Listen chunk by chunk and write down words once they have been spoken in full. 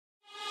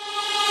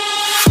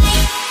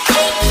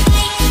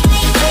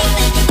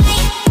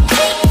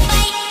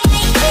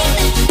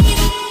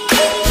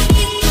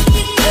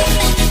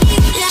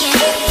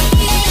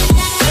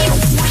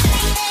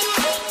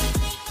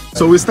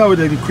So we start with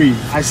the decree.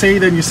 I say,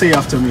 then you say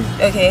after me.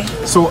 Okay.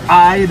 So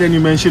I, then you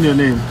mention your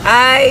name.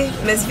 I,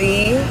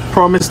 MzVee,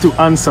 Promise to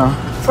answer.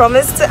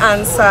 Promise to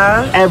answer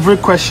Every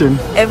question.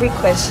 every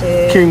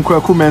question King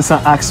Kwaku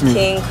Mensa asks me.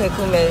 King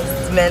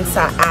Kwaku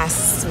Mensa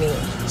asks me.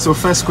 So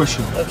first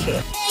question.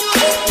 Okay.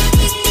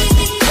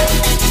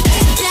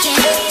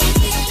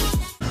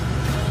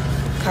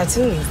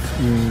 Cartoons.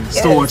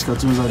 Still watch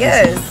cartoons at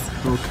Yes. this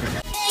time? Okay.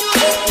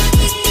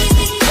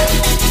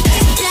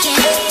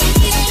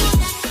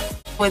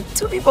 With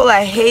two people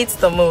I hate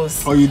the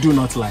most. Or you do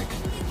not like?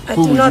 I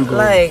Who do would not you go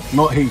like. with?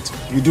 Not hate.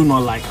 You do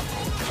not like.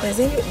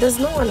 There's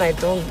no one I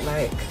don't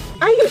like.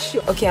 Are you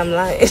sure? Okay, I'm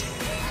lying.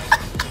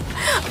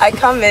 I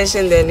can't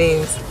mention their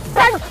names.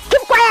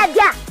 Keep quiet,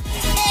 yeah.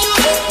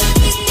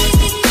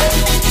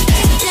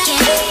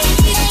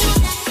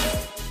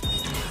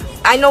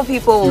 I know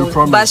people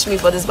will bash me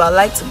for this, but I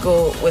like to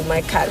go with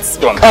my cats.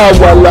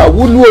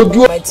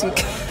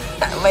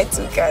 My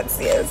two cats,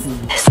 yes.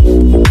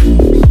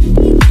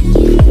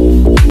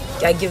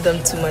 I give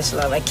them too much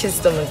love. I kiss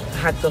them and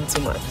hug them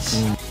too much.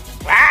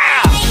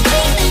 Wow.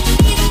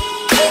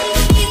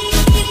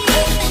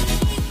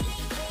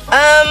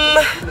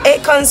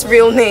 Akon's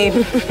real name.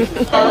 Me,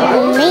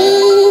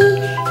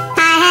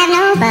 I have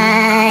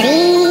nobody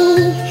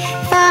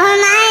for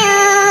my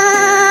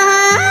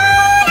own.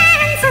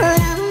 I'm so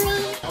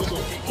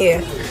lonely.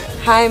 Here.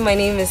 Hi, my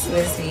name is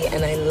MzVee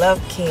and I love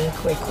King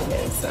Kwaku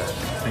Mensa.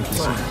 Thank you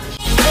so much.